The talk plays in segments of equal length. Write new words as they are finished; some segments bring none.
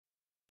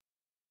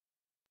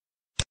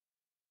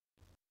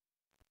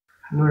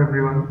Hello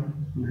everyone,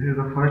 this is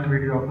the first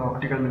video of the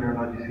Optical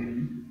Mineralogy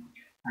series,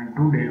 and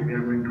today we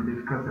are going to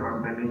discuss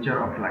about the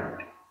nature of light.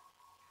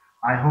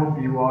 I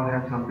hope you all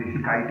have some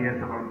basic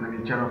ideas about the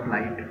nature of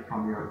light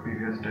from your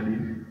previous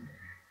studies,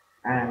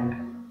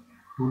 and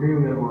today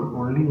we are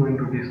only going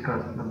to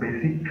discuss the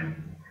basic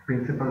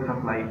principles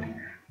of light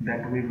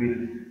that we will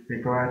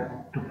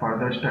require to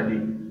further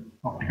study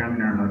optical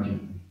mineralogy.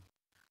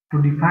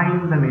 To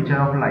define the nature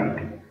of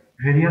light,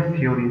 various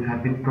theories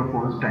have been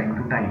proposed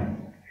time to time.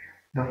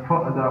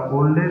 The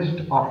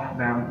oldest of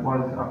them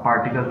was a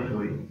particle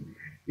theory.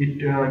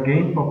 It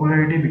gained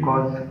popularity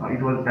because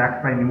it was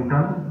backed by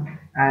Newton,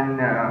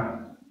 and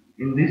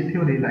in this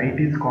theory,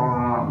 light is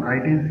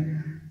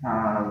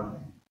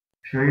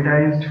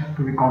theorized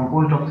to be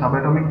composed of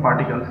subatomic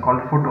particles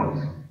called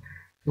photons.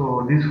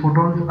 So these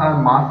photons are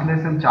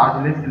massless and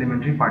chargeless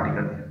elementary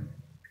particles.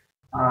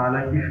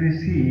 Like if we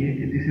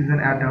see this is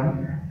an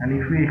atom, and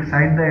if we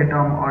excite the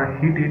atom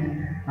or heat it,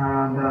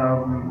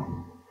 the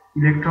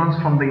electrons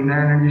from the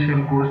inner energy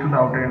shell goes to the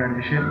outer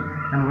energy shell,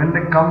 and when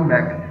they come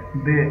back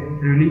they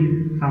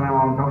release some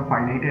amount of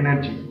finite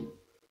energy.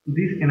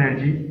 This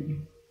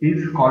energy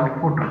is called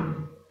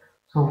photon.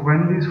 So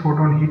when this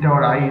photon hit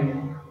our eyes,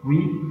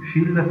 we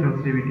feel the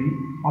sensitivity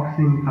of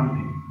seeing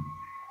something.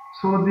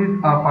 So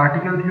this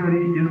particle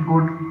theory is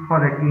good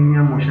for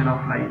rectilinear motion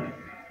of light,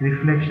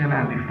 reflection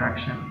and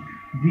diffraction.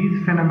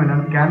 These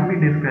phenomena can be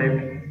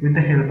described with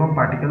the help of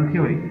particle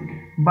theory,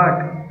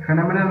 but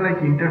phenomena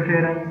like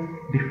interference,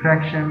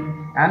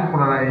 diffraction and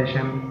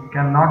polarization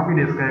cannot be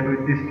described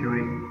with this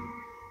theory.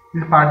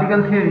 This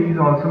particle theory is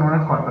also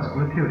known as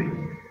corpuscular theory.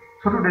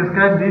 So to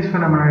describe these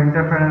phenomena,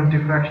 interference,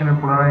 diffraction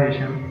and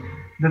polarization,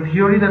 the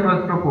theory that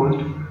was proposed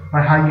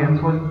by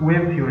Huygens was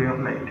wave theory of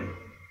light.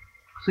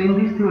 So in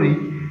this theory,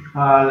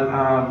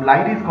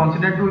 light is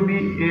considered to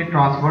be a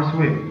transverse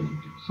wave.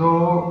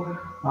 So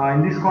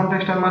in this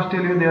context, I must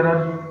tell you there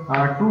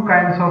are two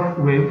kinds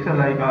of waves,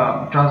 like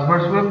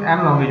transverse wave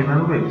and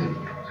longitudinal waves.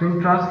 So in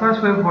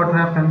transverse wave, what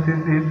happens is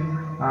this: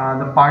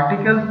 the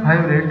particles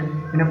vibrate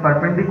in a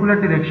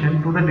perpendicular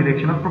direction to the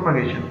direction of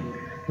propagation.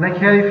 Like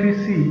here, if you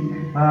see,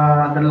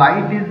 the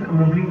light is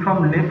moving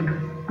from left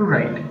to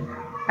right,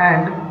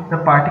 and the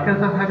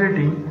particles are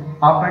vibrating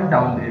up and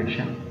down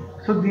direction.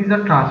 So these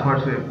are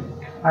transverse waves.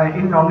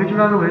 In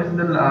longitudinal waves,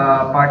 the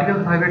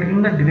particles vibrate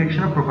in the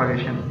direction of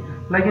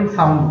propagation, like in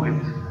sound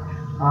waves.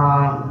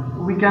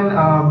 We can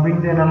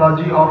bring the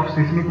analogy of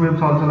seismic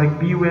waves also, like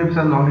P waves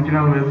are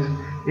longitudinal waves,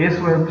 S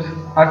waves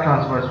are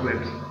transverse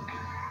waves.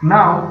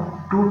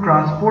 Now, to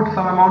transport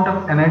some amount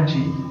of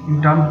energy in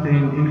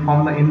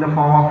the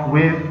form of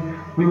wave,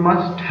 we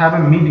must have a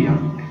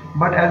medium.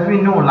 But as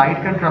we know, light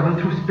can travel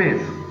through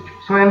space.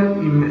 So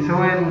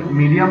a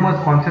medium was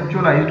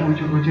conceptualized,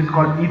 which is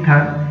called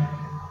ether,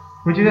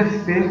 which is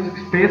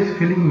a space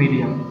filling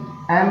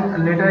medium,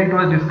 and later it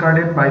was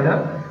discarded by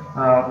the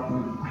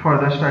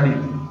further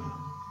studies.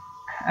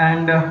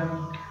 And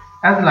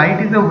as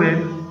light is a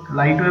wave,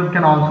 light wave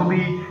can also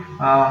be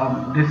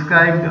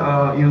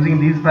described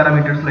using these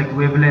parameters like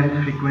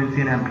wavelength,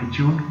 frequency and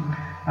amplitude.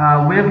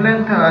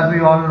 Wavelength, as we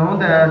all know,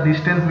 the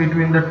distance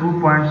between the 2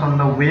 points on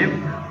the wave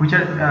which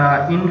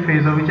are in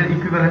phase, or which are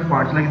equivalent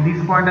points, like this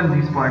point and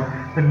this point.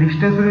 The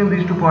distance between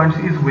these 2 points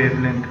is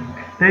wavelength.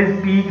 There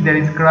is peak, there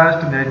is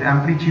crest, there is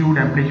amplitude.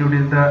 Amplitude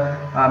is the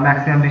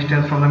maximum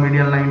distance from the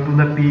median line to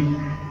the peak.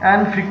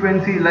 And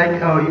frequency,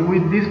 like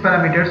with these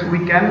parameters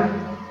we can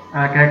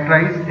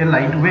characterize a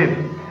light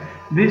wave.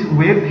 This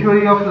wave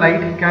theory of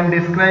light can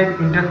describe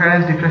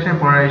interference, diffraction,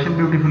 polarization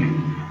beautifully.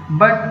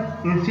 But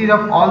instead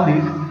of all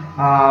these,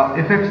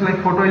 effects like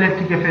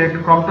photoelectric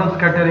effect, Crompton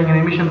scattering and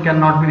emission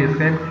cannot be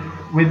described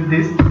with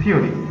this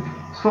theory.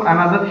 So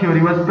another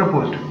theory was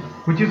proposed,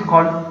 which is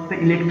called the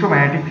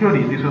electromagnetic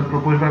theory. This was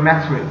proposed by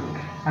Maxwell.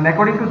 And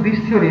according to this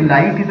theory,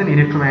 light is an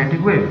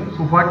electromagnetic wave.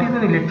 So what is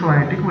an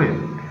electromagnetic wave?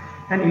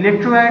 An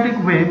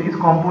electromagnetic wave is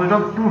composed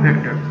of two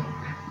vectors.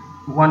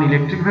 One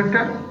electric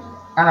vector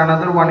and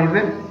another one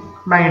is a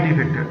magnetic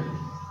vector.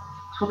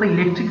 So the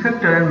electric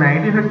vector and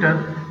magnetic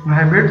vector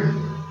vibrates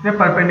in a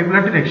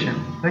perpendicular direction.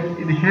 Like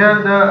here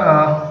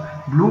the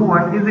blue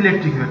one is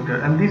electric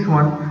vector, and this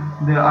one,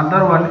 the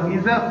other one,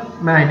 is a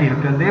magnetic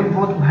vector. They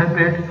both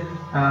vibrate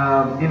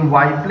in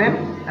y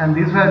plane, and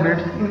this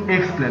vibrates in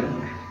x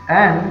plane,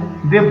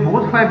 and they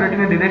both vibrate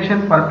in a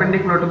direction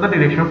perpendicular to the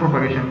direction of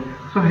propagation.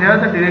 So here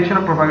the direction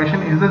of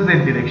propagation is the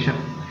z direction.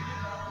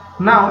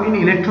 Now in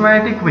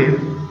electromagnetic wave,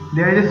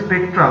 there is a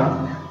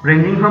spectrum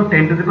ranging from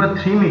 10 to the power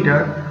 3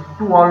 meter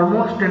to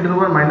almost 10 to the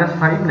power minus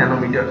 5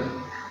 nanometers,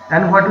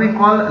 and what we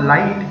call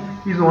light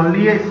is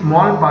only a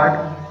small part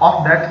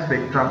of that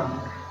spectrum,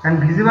 and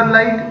visible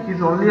light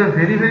is only a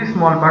very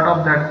small part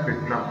of that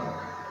spectrum.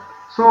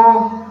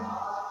 So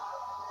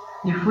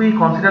if we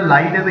consider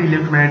light as an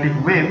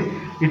electromagnetic wave,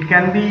 it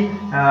can be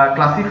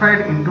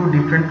classified into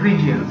different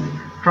regions,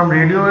 from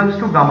radio waves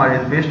to gamma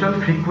rays, based on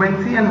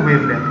frequency and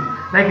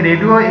wavelength. Like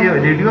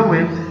radio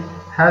waves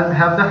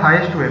have the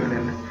highest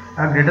wavelength,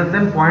 greater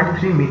than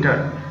 0.3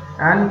 meter,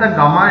 and the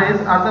gamma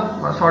rays are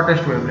the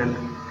shortest wavelength.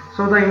 So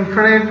So the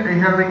infrared,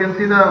 here we can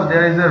see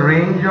there is a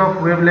range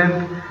of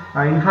wavelength.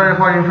 Infrared,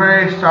 for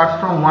infrared it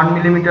starts from 1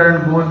 millimeter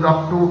and goes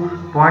up to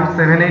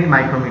 0.78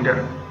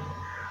 micrometer.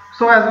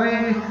 So as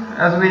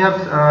we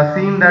have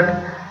seen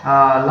that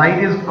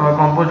light is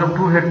composed of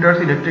two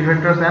vectors, electric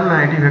vectors and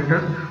magnetic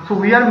vectors. So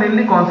we are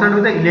mainly concerned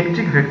with the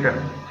electric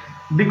vector,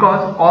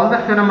 because all the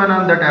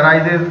phenomenon that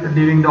arises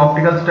during the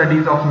optical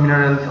studies of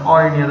minerals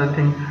or any other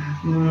thing,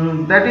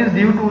 that is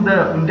due to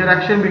the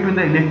interaction between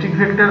the electric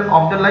vector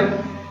of the light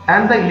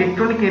and the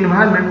electronic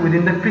environment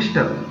within the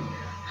crystal.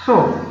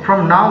 So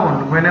from now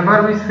on,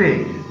 whenever we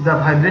say the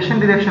vibration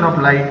direction of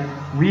light,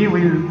 we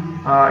will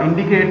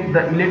indicate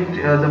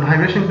the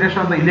vibration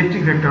direction of the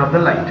electric vector of the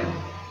light.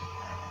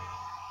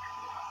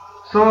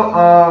 So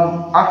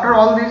after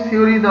all this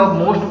theory, the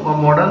most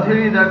modern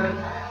theory that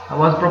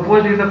was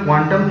proposed is the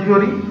quantum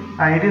theory,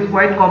 and it is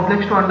quite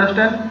complex to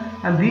understand.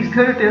 And this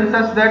theory tells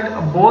us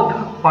that both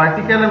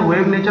particle and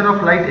wave nature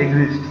of light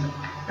exists,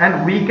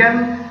 and we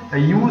can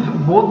use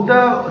both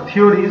the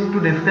theories to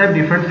describe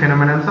different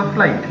phenomena of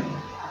light.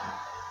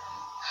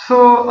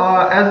 So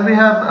as we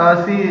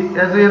have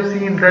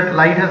seen that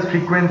light has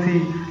frequency,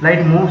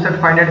 light moves at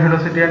finite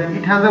velocity, and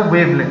it has a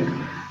wavelength.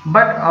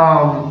 But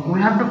we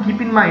have to keep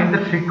in mind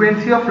that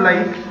frequency of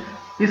light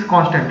is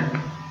constant.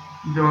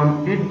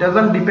 It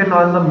doesn't depend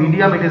on the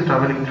medium it is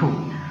traveling through.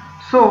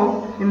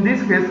 So in this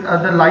case,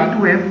 the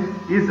light wave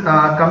is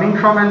coming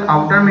from an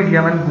outer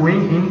medium and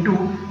going into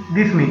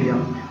this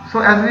medium.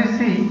 So as we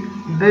see,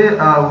 the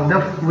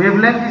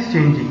wavelength is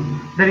changing.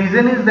 The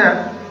reason is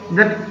that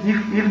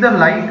if the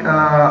light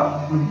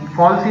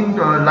falls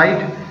into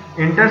light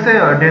enters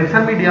a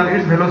denser medium,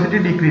 its velocity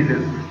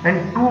decreases,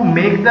 and to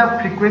make the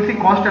frequency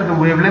constant, the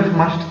wavelength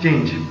must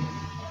change.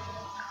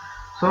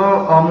 So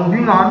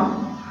moving on,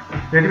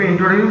 let me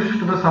introduce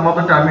to some of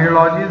the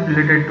terminologies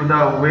related to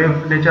the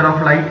wave nature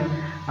of light,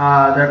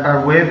 that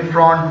are wave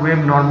front,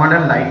 wave normal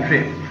and light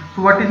ray.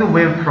 So what is a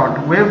wave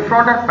front? Wave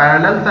front are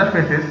parallel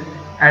surfaces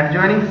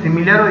adjoining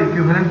similar or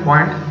equivalent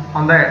points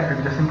on the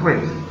adjacent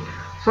waves.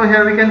 So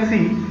here we can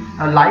see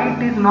light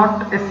is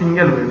not a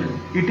single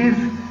wave. It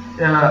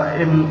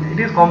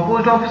is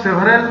composed of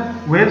several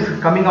waves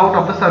coming out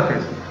of the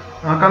surface,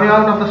 coming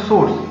out of the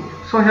source.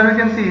 So here we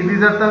can see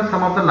these are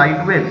some of the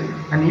light waves,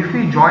 and if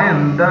we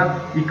join the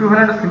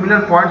equivalent or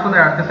similar points on the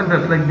adjacent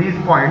waves, like these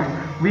points,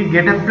 we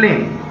get a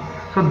plane.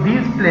 So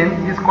this plane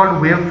is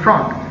called wave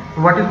front.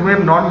 What is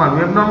wave normal?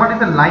 Wave normal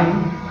is a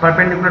line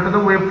perpendicular to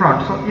the wave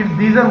front. So if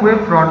these are wave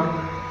front,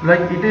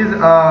 like it is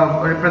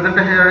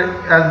represented here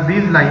as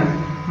these lines,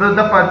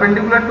 the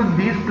perpendicular to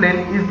this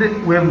plane is the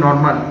wave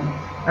normal,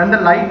 and the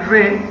light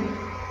ray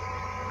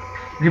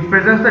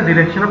represents the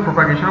direction of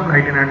propagation of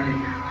light energy.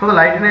 So the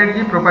light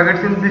energy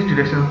propagates in this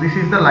direction. This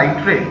is the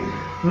light ray.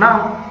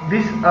 Now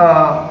this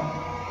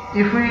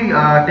if we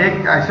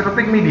take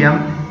isotropic medium,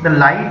 the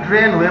light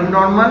ray and wave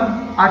normal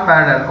are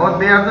parallel, or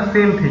they are the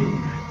same thing.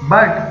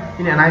 But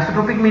in an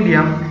isotropic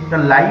medium, the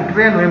light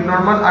ray and wave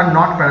normal are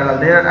not parallel,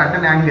 they are at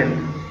an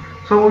angle.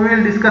 So we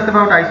will discuss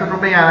about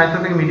isotropic and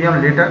anisotropic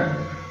medium later.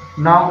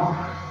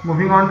 Now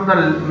moving on to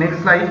the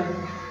next slide,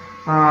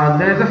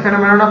 there is a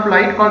phenomenon of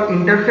light called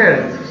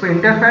interference. So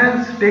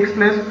interference takes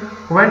place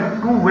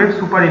when two waves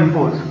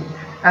superimpose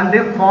and they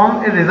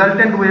form a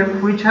resultant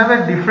wave which have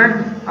a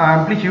different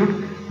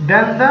amplitude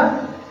than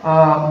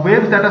the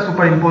waves that are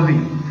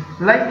superimposing.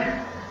 Like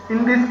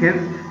in this case,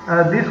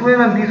 this wave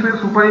and this wave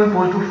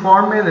superimpose to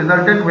form a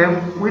resultant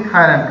wave with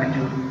higher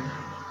amplitude.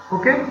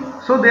 Okay,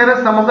 so there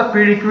are some of the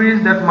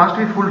prerequisites that must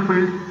be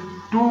fulfilled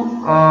to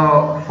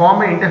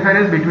form an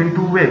interference between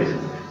two waves.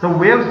 The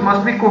waves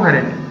must be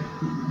coherent.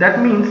 That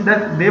means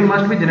that they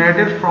must be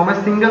generated from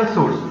a single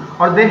source,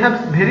 or they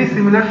have very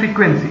similar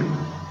frequency,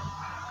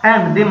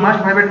 and they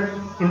must vibrate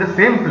in the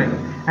same plane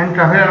and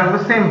travel along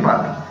the same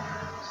path.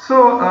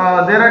 So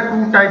there are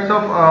two types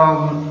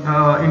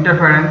of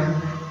interference,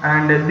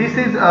 and this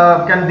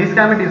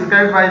can be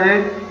described by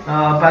the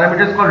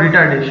parameters called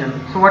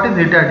retardation. So what is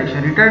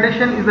retardation?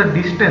 Retardation is the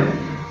distance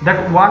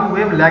that one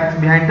wave lags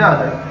behind the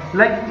other.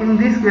 Like in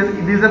this case,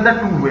 these are the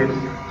two waves.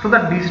 So the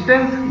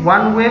distance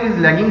one wave is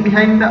lagging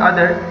behind the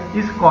other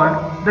is called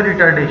the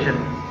retardation,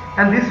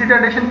 and this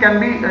retardation can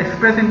be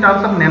expressed in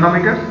terms of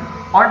nanometers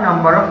or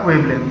number of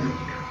wavelengths.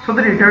 So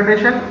the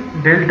retardation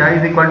delta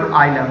is equal to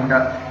I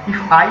lambda. If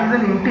I is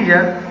an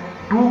integer,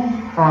 two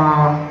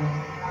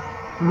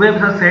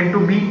waves are said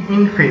to be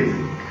in phase,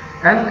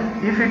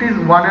 and if it is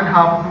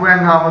 1.5,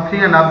 2.5 or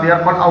 3.5, they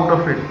are called out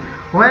of phase.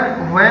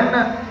 When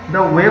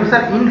the waves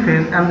are in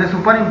phase and they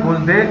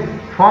superimpose, they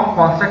form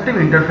constructive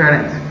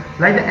interference.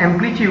 Like the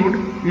amplitude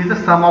is the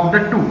sum of the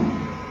two,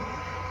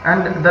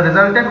 and the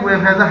resultant wave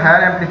has a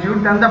higher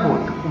amplitude than the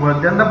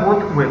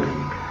both waves.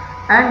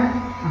 And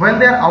when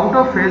they are out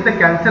of phase, they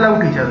cancel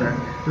out each other.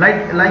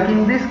 Like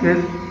in this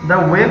case, the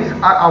waves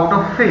are out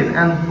of phase,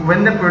 and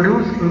when they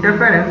produce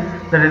interference,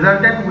 the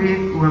resultant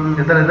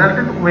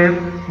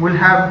wave will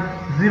have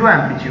zero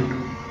amplitude.